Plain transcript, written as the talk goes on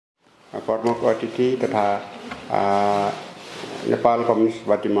प्रमुख अतिथि तथा नेपाल कम्युनिस्ट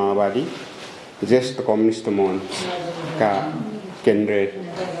पार्टी माओवादी ज्येष्ठ कम्युनिस्ट मोर्चाका केन्द्रीय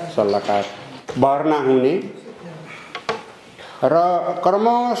सल्लाहकार भर्ना हुने र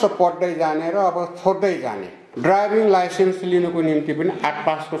क्रमशः पढ्दै जाने र अब छोड्दै जाने ड्राइभिङ लाइसेन्स लिनुको निम्ति पनि 8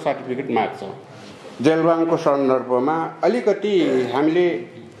 पासको सर्टिफिकेट माग्छ। जेलबाङको सन्दर्भमा अलिकति हामीले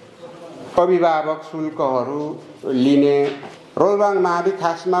अभिभावक शुल्कहरू लिने रोलबाङ मावि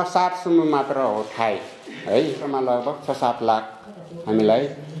खासमा 60 सम्म मात्र हो ठाई है, त्यसमा लगभग 6-7 लाख हामीलाई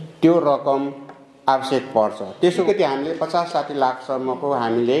त्यो रकम आवश्यक पर्छ। त्यसैगरी हामीले 50-60 लाखसम्मको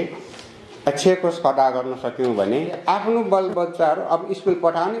हामीले अक्षयकोष खडा गर्न सक्यौं भने आफ्नो बच्चाहरू अब स्कुल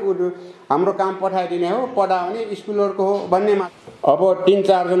पठाउने हाम्रो काम पठाइदिने हो, पढाउने स्कुलहरुको हो भन्नेमा अब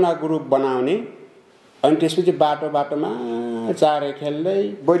 3-4 जना ग्रुप बनाउने अनि त्यसपछि बाटोमा चारै खेल्दै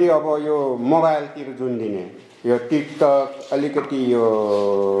बढी अब यो मोबाइलतिर जुन दिने यो टिकटक अलिकति यो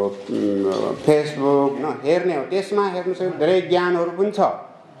फेसबुक न हेर्ने हो, त्यसमा हेर्नु सक्यो धेरै ज्ञानहरु पनि छ।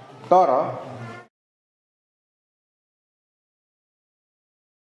 तर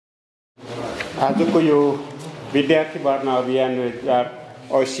आजको यो विद्यार्थी भर्ना अभियान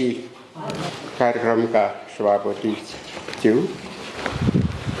 2080 कार्यक्रमका सभापति ज्यू,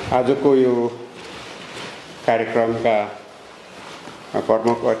 आजको यो कार्यक्रमका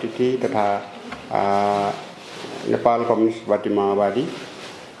प्रमुख अतिथि तथा नेपाल कम्युनिस्ट पार्टी माओवादी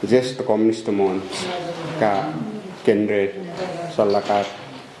ज्येष्ठ कम्युनिस्ट मोर्चाका केन्द्रीय सल्लाहकार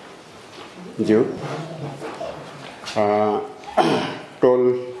ज्यू, टोल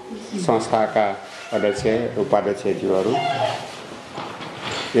संस्थाका अध्यक्ष उपाध्यक्ष ज्यूहरू,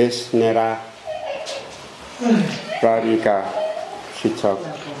 यस नेरा प्राविका शिक्षक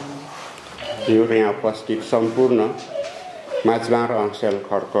यो यहाँ उपस्थित सम्पूर्ण माझमा र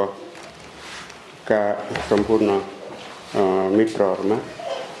ऐसेलुखर्कका सम्पूर्ण मित्रहरूमा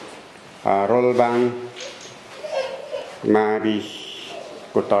रोलबाङ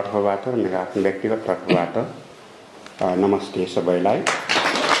माविको तर्फबाट मेरो आफ्नो व्यक्तिगत तर्फबाट नमस्ते सबैलाई।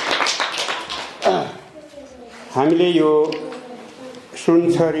 हामीले यो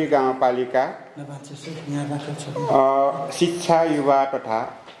सुनछरी गाउँपालिका शिक्षा युवा तथा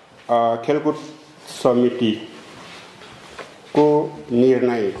खेलकुद समितिको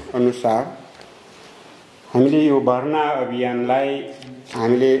निर्णय अनुसार हामीले यो भर्ना अभियानलाई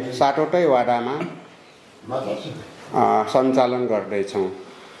हामीले 7वटै वाडामा सञ्चालन गर्दैछौँ।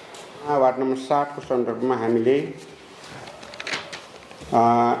 वार्ड नम्बर 7 को सन्दर्भमा हामीले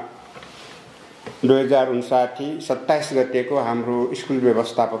 2059 गतेको हाम्रो स्कुल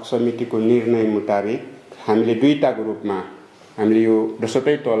व्यवस्थापक समितिको निर्णय मुताबिक हामीले 2टा ग्रुपमा हामीले यो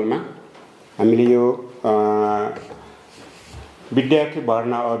 10वटै तलमा हामीले यो विद्यार्थी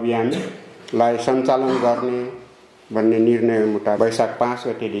भर्ना अभियानलाई सञ्चालन गर्ने भन्ने निर्णय मुताबिक वैशाख 5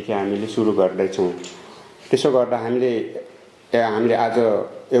 गतेदेखि हामीले सुरु गर्दैछौँ। त्यसो गर्दा हामीले आज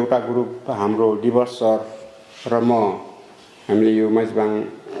एउटा ग्रुप हाम्रो दिवस सर र म हामीले यो मजबाङ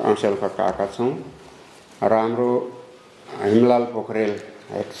ऐसेलुखर्क आएका छौँ र हाम्रो हिमलाल पोखरेल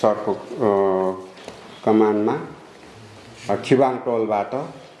सरको कमानमा खिबाङ टोलबाट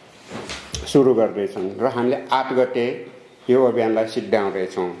सुरु गर्दैछौँ र हामीले 8 गते यो अभियानलाई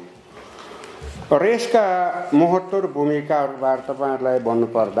सिद्ध्याउँदैछौँ। र यसका महत्त्व र भूमिकाहरूबाट तपाईहरुलाई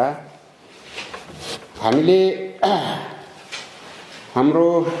भन्नुपर्दा हामीले हाम्रो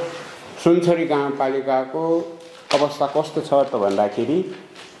सुनछरी गाउँपालिकाको अवस्था कस्तो छ त भन्दाखेरि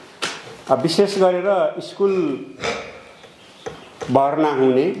विशेष गरेर स्कुल भर्ना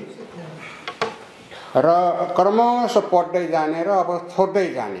हुने र क्रमशः पढ्दै जाने र अब छोड्दै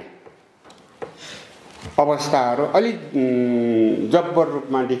जाने अवस्थाहरू अलि जब्बर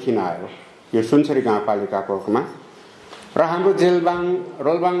रूपमा देखिन आयो यो सुनछरी गाउँपालिकाको हकमा र हाम्रो जेलबाङ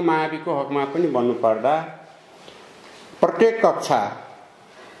रोलबाङ माविको हकमा पनि भन्नुपर्दा प्रत्येक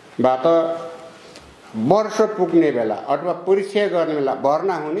कक्षाबाट वर्ष पुग्ने बेला अथवा परीक्षा गर्ने बेला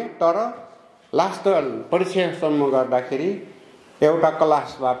भर्ना हुने, तर लास्ट परीक्षासम्म गर्दाखेरि एउटा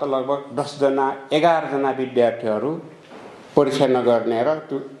क्लासबाट लगभग 10 जना 11 जना विद्यार्थीहरू परीक्षा नगर्ने र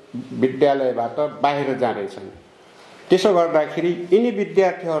विद्यालयबाट बाहिर जाँदैछन्। त्यसो गर्दाखेरि यिनी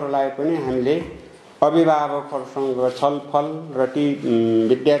विद्यार्थीहरूलाई पनि हामीले अभिभावकहरूसँग छलफल र ती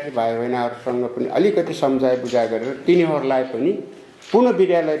विद्यार्थी भाइ बहिनीहरूसँग पनि अलिकति सम्झाइ बुझाइ गरेर तिनीहरूलाई पनि पुनः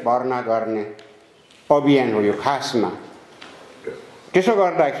विद्यालय भर्ना गर्ने अभियान हो यो खासमा। त्यसो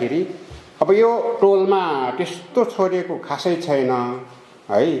गर्दाखेरि अब यो टोलमा त्यस्तो छोडेको खासै छैन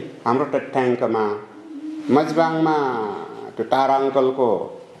है। हाम्रो तथ्याङ्कमा मजबाङमा त्यो तारा अङ्कलको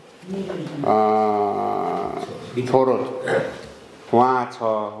छोरो उहाँ छ,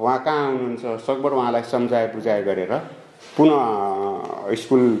 उहाँ कहाँ हुनुहुन्छ, सकभर उहाँलाई सम्झाइ बुझाइ गरेर पुनः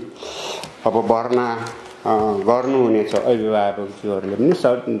स्कुल अब भर्ना गर्नुहुनेछ अभिभावकज्यूहरूले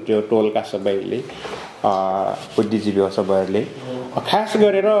पनि त्यो टोलका सबैले बुद्धिजीवी सबैहरूले खास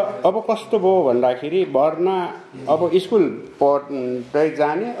गरेर अब कस्तो भयो भन्दाखेरि भर्ना अब स्कुल पढ्दै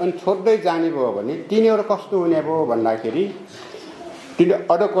जाने अनि छोड्दै जाने भयो भने तिनीहरू कस्तो हुने भयो भन्दाखेरि तिनीहरू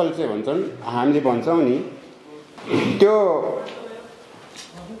अडकल चाहिँ भन्छन् हामीले भन्छौँ नि त्यो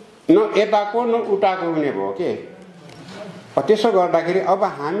न यताको न उताको हुने भयो के त्यसो गर्दाखेरि अब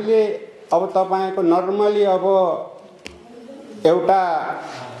हामीले अब तपाईको नर्मली अब एउटा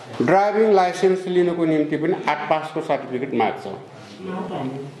ड्राइभिङ लाइसेन्स लिनुको निम्ति पनि 8 पासको सर्टिफिकेट माग्छ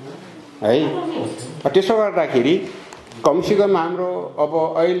है त्यसो गर्दाखेरि कमसेकम हाम्रो अब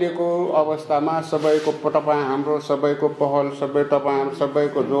अहिलेको अवस्थामा सबैको तपाईँ हाम्रो सबैको पहल सबै तपाईँ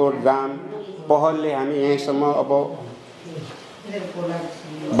सबैको जोड जाम पहलले हामी यहीँसम्म अब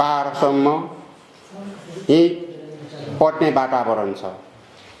 12 सम्म यही पढ्ने वातावरण छ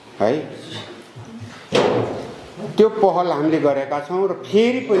है त्यो पहल हामीले गरेका छौँ र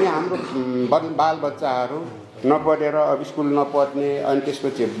फेरि पनि हाम्रो बालबच्चाहरू नपढेर अब स्कुल नपढ्ने अनि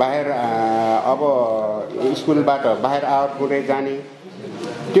त्यसपछि बाहिर अब स्कुलबाट बाहिर आउट हुँदै जाने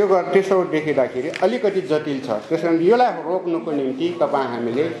त्यसो देखिँदाखेरि अलिकति जटिल छ। त्यसकारण यसलाई रोक्नुको निम्ति तपाईँ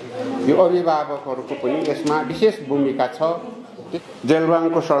हामीले यो अभिभावकहरूको पनि यसमा विशेष भूमिका छ।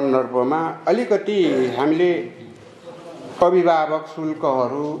 जेलबाङको सन्दर्भमा अलिकति हामीले अभिभावक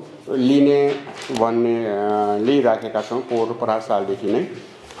शुल्कहरू लिने भन्ने लिइराखेका छौँ पोहोर 50 सालदेखि नै।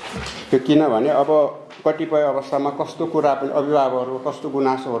 त्यो किनभने अब कतिपय अवस्थामा कस्तो कुरा पनि अभिभावकहरू कस्तो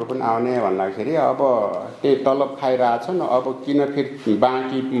गुनासोहरू पनि आउने भन्दाखेरि अब त्यही तलब खाइरहेछन् अब किन फेरि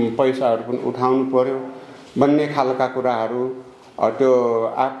बाँकी पैसाहरू पनि उठाउनु पर्यो भन्ने खालका कुराहरू त्यो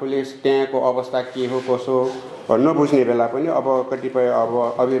आफूले त्यहाँको अवस्था के हो कसो नबुझ्ने बेला पनि अब कतिपय अब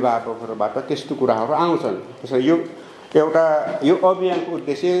अभिभावकहरूबाट त्यस्तो कुराहरू आउँछन्। त्यसैले यो अभियानको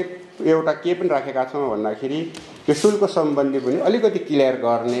उद्देश्य एउटा के पनि राखेका छौँ भन्दाखेरि यो शुल्क सम्बन्धी पनि अलिकति क्लियर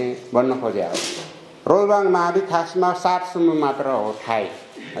गर्ने भन्न खोजे हो। रोलबाङ मावि खासमा 7 सम्म मात्र हो ठाई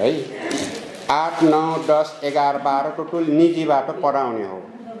है 8, 9, 10, 11, 12 टोटल निजीबाट पढाउने हो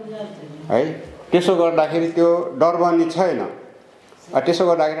है। त्यसो गर्दाखेरि त्यो डरबन्दी छैन। त्यसो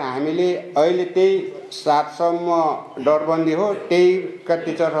गर्दाखेरि हामीले अहिले त्यही 7 सम्म डरबन्दी हो त्यही का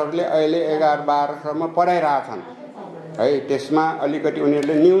टिचरहरूले अहिले 11, 12 सम्म पढाइरहेछन् है। त्यसमा अलिकति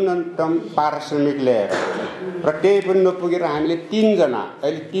उनीहरूले न्यूनतम पारिश्रमिक ल्याएर र त्यही पनि नपुगेर हामीले 3 जना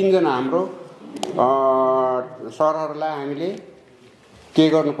अहिले 3 जना हाम्रो सरहरूलाई हामीले के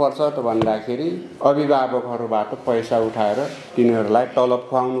गर्नुपर्छ त भन्दाखेरि अभिभावकहरूबाट पैसा उठाएर तिनीहरूलाई तलब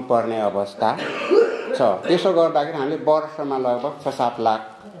खुवाउनु पर्ने अवस्था छ। त्यसो गर्दाखेरि हामीले वर्षमा लगभग 6-7 लाख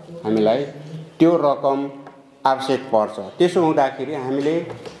हामीलाई त्यो रकम आवश्यक पर्छ। त्यसो हुँदाखेरि हामीले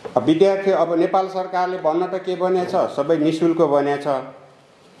विद्यार्थी अब नेपाल सरकारले भन्न त के बनेछ सबै निशुल्क बनेछ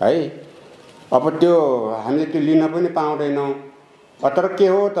है। अब त्यो हामीले त्यो लिन पनि पाउँदैनौँ। तर के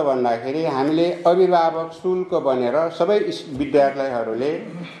हो त भन्दाखेरि हामीले अभिभावक शुल्क बनेर सबै विद्यालयहरूले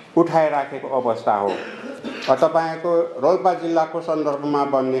उठाइराखेको अवस्था हो। तपाईको रोल्पा जिल्लाको सन्दर्भमा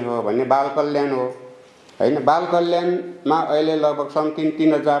बन्ने हो भने बाल कल्याण हो हैन। बाल कल्याणमा अहिले लगभग समथिङ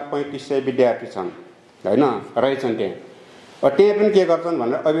 3500 विद्यार्थी छन् हैन रहेछन् त्यहाँ। त्यहाँ पनि के गर्छन्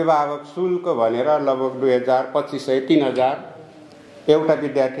भने अभिभावक शुल्क भनेर लगभग 2500 3000 एउटा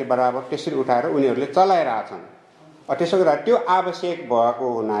विद्यार्थी बराबर त्यसरी उठाएर उनीहरूले चलाइरहेछन्। त्यसो गर्दा त्यो आवश्यक भएको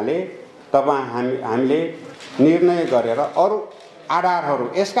हुनाले हामीले निर्णय गरेर अरू आधारहरू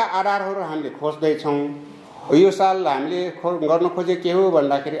यसका आधारहरू हामीले खोज्दै छौँ। यो साल हामीले गर्न खोजे के हो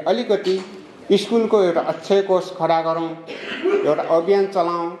भन्दाखेरि अलिकति स्कुलको एउटा अक्षय कोष खडा गरौँ एउटा अभियान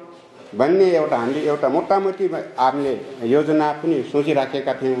चलाउँ भन्ने एउटा हामीले एउटा मोटामोटी हामीले योजना पनि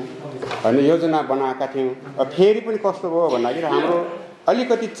सोचिराखेका थियौँ भन्ने योजना बनाएका थियौँ। फेरि पनि कस्तो भयो भन्दाखेरि हाम्रो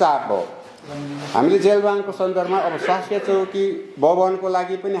अलिकति चाप भयो। हामीले जेलबाङको सन्दर्भमा अब स्वास्थ्य चौकी भवनको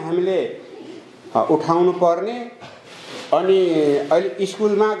लागि पनि हामीले उठाउनु पर्ने अनि अहिले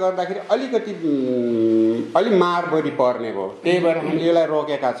स्कुलमा गर्दाखेरि अलिकति अलि मार बढी पर्ने भयो। त्यही भएर हामीले यसलाई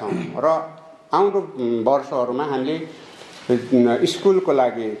रोकेका छौँ र आउँदो वर्षहरूमा हामीले स्कुलको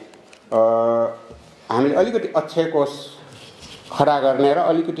लागि हामीले अलिकति अक्षय कोष खडा गर्ने र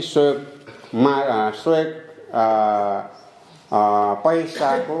अलिकति सहयोग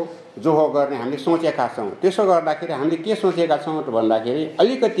पैसाको जोहो गर्ने हामीले सोचेका छौँ। त्यसो गर्दाखेरि हामीले के सोचेका छौँ भन्दाखेरि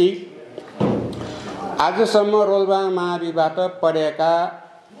अलिकति आजसम्म रोलबाङ माविबाट पढेका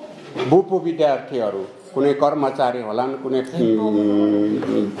बुपु विद्यार्थीहरू कुनै कर्मचारी होलान् कुनै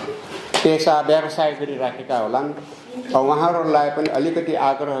पेसा व्यवसाय गरिराखेका होलान् उहाँहरूलाई पनि अलिकति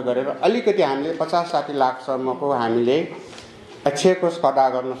आग्रह गरेर अलिकति हामीले 50-60 लाखसम्मको हामीले अक्षय कोष खडा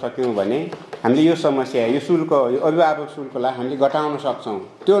गर्न सक्यौँ भने हामीले यो समस्या यो शुल्क यो अभिभावक शुल्कलाई हामीले घटाउन सक्छौँ।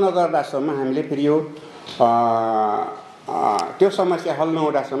 त्यो नगर्दासम्म हामीले फेरि यो त्यो समस्या हल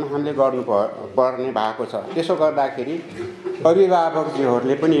नहुँदासम्म हामीले गर्नु पर्ने भएको छ। त्यसो गर्दाखेरि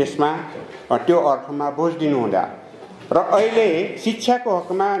अभिभावकजीहरूले पनि यसमा त्यो अर्थमा बोझ दिनु हुँदा र अहिले शिक्षाको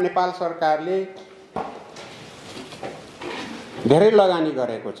हकमा नेपाल सरकारले धेरै लगानी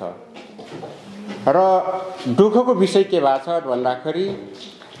गरेको छ र दुःखको विषय के भएको छ भन्दाखेरि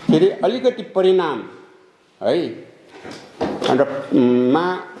फेरि अलिकति परिणाम है मा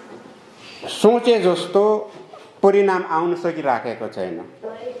सोचे जस्तो परिणाम आउन सकिराखेको छैन।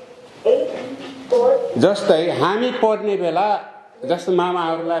 जस्तै हामी पढ्ने बेला जस्तो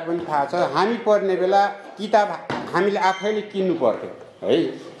मामाहरूलाई पनि थाहा छ, हामी पढ्ने बेला किताब हामीले आफैले किन्नु पर्थ्यो है,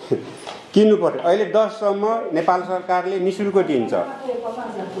 किन्नु पर्थ्यो। अहिले 10 सम्म नेपाल सरकारले निशुल्क दिन्छ।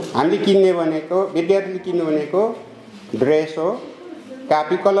 हामीले किन्ने भनेको विद्यार्थीले किन्नु भनेको ड्रेस हो,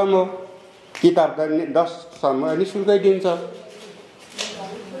 कापी कलम हो, किताब त 10 सम्म निशुल्कै दिन्छ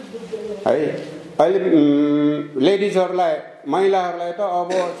है। अहिले लेडिजहरूलाई महिलाहरूलाई त अब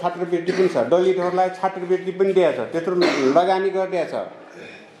छात्रवृत्ति पनि छ, दलितहरूलाई छात्रवृत्ति पनि दिएछ, त्यत्रो लगानी गरिदिएछ।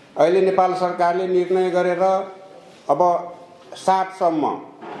 अहिले नेपाल सरकारले निर्णय गरेर अब 7 सम्म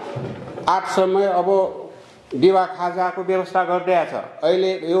 8 सम्म अब दिवा खाजाको व्यवस्था गरिदिएछ।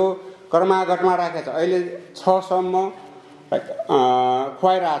 अहिले यो कर्मागतमा राखेछ। अहिले 6 सम्म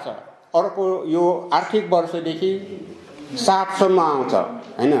खुवाइरहेछ। अर्को यो आर्थिक वर्षदेखि 7 सम्म आउँछ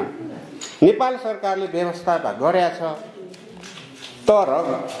हैन। नेपाल सरकारले व्यवस्था त गरेछ, तर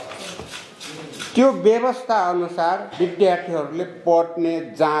त्यो व्यवस्था अनुसार विद्यार्थीहरूले पढ्ने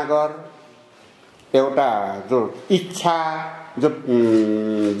जाँगर एउटा जो इच्छा जो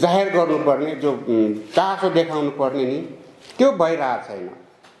जाहेर गर्नुपर्ने जो चासो देखाउनु पर्ने नि त्यो भइरहेको छैन।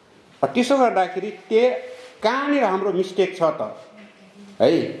 त्यसो गर्दाखेरि कहाँनिर हाम्रो मिस्टेक छ त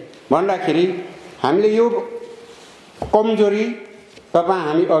है भन्दाखेरि हामीले यो कमजोरी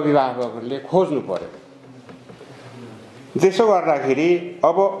हामी अभिभावकहरूले खोज्नु पर्यो। त्यसो गर्दाखेरि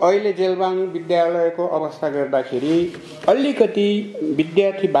अब अहिले जेलबाङ विद्यालयको अवस्था गर्दाखेरि अलिकति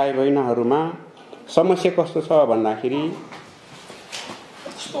विद्यार्थी भाइ बहिनीहरूमा समस्या कस्तो छ भन्दाखेरि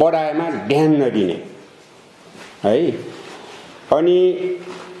पढाइमा ध्यान नदिने है, अनि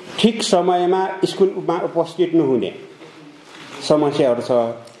ठिक समयमा स्कुलमा उपस्थित नहुने समस्याहरू छ।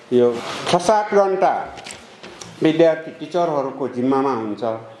 यो 6-7 घण्टा विद्यार्थी टिचरहरूको जिम्मामा हुन्छ,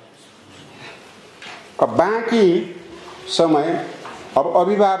 अब बाँकी समय अब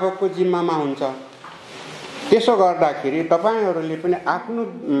अभिभावकको जिम्मामा हुन्छ। त्यसो गर्दाखेरि तपाईहरुले पनि आफ्नो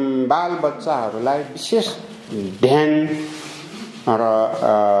बाल बच्चाहरूलाई विशेष ध्यान र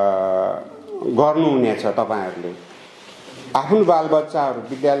गर्नुहुनेछ। तपाईहरुले आफ्नो बाल बच्चाहरू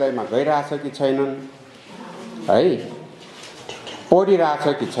विद्यालयमा गइरहेछ कि छैनन् है, पढिरहेछ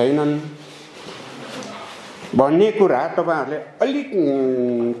कि छैनन् भन्ने कुरा तपाईहरुले अलिक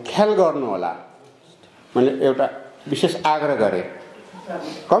ख्याल गर्नु होला। मैले एउटा विशेष आग्रह गरे,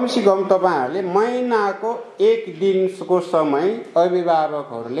 कमसे कम तपाईहरुले महिनाको 1 दिनको समय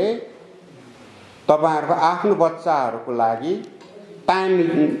अभिभावकहरूले तपाईहरुको आफ्नो बच्चाहरूको लागि टाइम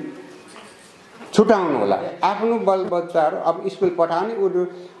छुटाउनु होला। आफ्नो बाल बच्चाहरू अब स्कुल पठाउने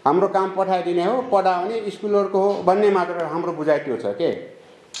हाम्रो काम पठाइदिने हो, पढाउने स्कुलहरुको हो भन्ने मात्र हाम्रो बुझाइ त्यो छ के।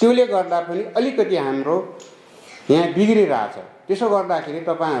 त्यसले गर्दा पनि अलिकति हाम्रो यहाँ बिग्रिरहेछ। त्यसो गर्दाखेरि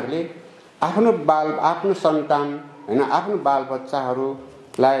तपाईहरुले आफ्नो सन्तान हैन, आफ्नो बाल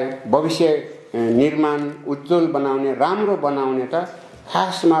बच्चाहरूलाई भविष्य निर्माण उज्जवल बनाउने, राम्रो बनाउने त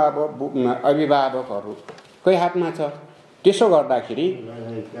खासमा अब अभिभावकहरुकै हातमा छ। त्यसो गर्दाखेरि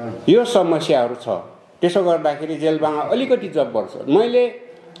यो समस्याहरू छ। त्यसो गर्दाखेरि जेलबाङमा अलिकति जब्बर छ। मैले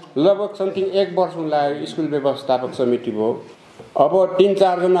लगभग समथिङ 1 वर्ष लाग्यो स्कुल व्यवस्थापक समिति भयो। अब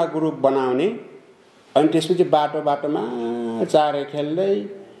 3-4 जना ग्रुप बनाउने, अनि त्यसपछि बाटोमा चारे खेल्दै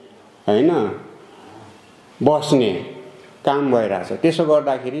हैन बस्ने काम भइरहेछ। त्यसो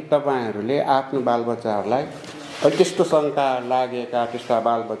गर्दाखेरि तपाईहरुले आफ्नो बालबच्चाहरूलाई त्यस्तो शंका लागेका त्यस्ता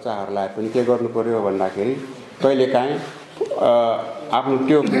बालबच्चाहरूलाई पनि के गर्नु पर्यो भन्दाखेरि कहिलेकाहीँ आफ्नो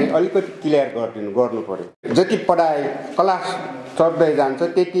त्यो पनि अलिकति क्लियर गर्नु पर्यो। जति पढाइ क्लास चढ्दै जान्छ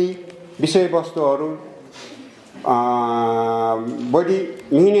त्यति विषयवस्तुहरू बढी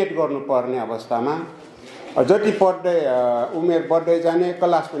मिहिनेत गर्नुपर्ने अवस्थामा जति पढ्दै उमेर बढ्दै जाने,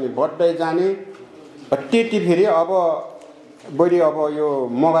 क्लास पनि बढ्दै जाने, त्यति फेरि अब बढी अब यो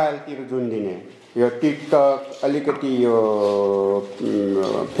मोबाइलतिर जुन दिने, यो टिकटक, अलिकति यो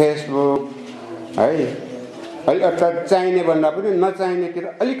फेसबुक है, अलिकति चाहिने भन्दा पनि नचाहिनेतिर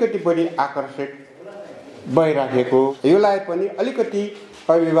अलिकति बढी आकर्षित भइराखेको, यसलाई पनि अलिकति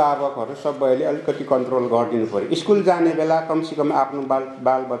अभिभावकहरू सबैले अलिकति कन्ट्रोल गरिदिनु पर्यो। स्कुल जाने बेला कमसेकम आफ्नो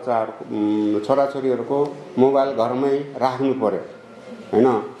बाल बच्चाहरूको छोराछोरीहरूको मोबाइल घरमै राख्नु पर्यो हैन।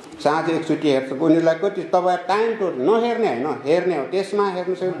 साँझ एकचोटि हेर्छ उनीहरूलाई कति तपाईँ टाइम टु नहेर्ने होइन, हेर्ने हो। त्यसमा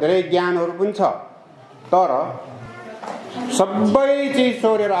हेर्नुहोस् धेरै ज्ञानहरू पनि छ, तर सबै चिज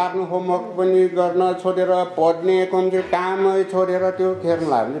छोडेर आफ्नो होमवर्क पनि गर्न छोडेर पढ्ने कम्ती कामै छोडेर त्यो खेल्न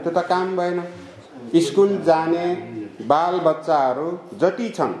लाग्यो भने त्यो त काम भएन। स्कुल जाने बाल बच्चाहरू जति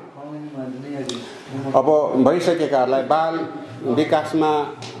छन् अब भइसकेकाहरूलाई बाल विकासमा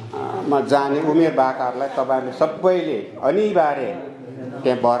जाने उमेर भएकाहरूलाई तपाईँहरूले सबैले अनिवार्य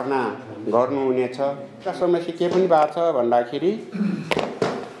त्यहाँ भर्ना गर्नुहुनेछ। समस्या के पनि भएको छ भन्दाखेरि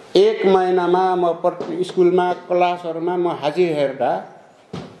 1 महिनामा म स्कुलमा क्लासहरूमा म हाजिर हेर्दा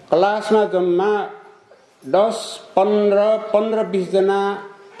क्लासमा जम्मा 10-15-20 जना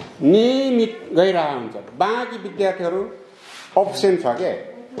नियमित गइरहेको हुन्छ। बाँकी विद्यार्थीहरू अब्सेन्ट छ के।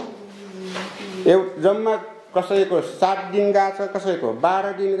 जम्मा कसैको 7 दिन गएको छ, कसैको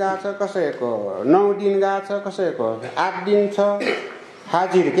 12 दिन गएको छ, कसैको 9 दिन गएको छ, कसैको 8 दिन छ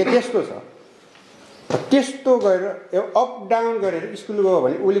हाजिर के। त्यस्तो छ। त्यस्तो गरेर अप डाउन गरेर स्कुल गयो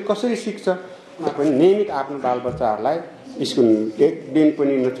भने उसले कसरी सिक्छ। पनि नियमित आफ्नो बालबच्चाहरूलाई स्कुल 1 दिन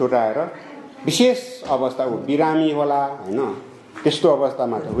पनि नछुटाएर, विशेष अवस्था बिरामी होला हैन, त्यस्तो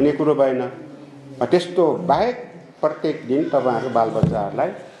अवस्थामा त हुने कुरो भएन। त्यस्तो बाहेक प्रत्येक दिन तपाईँहरू बालबच्चाहरूलाई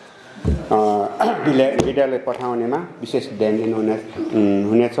विद्यालय पठाउनेमा विशेष ध्यान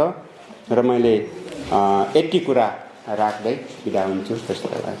दिनुहुनेछ। र मैले यति कुरा राख्दै बिदा हुन्छु। त्यस्तो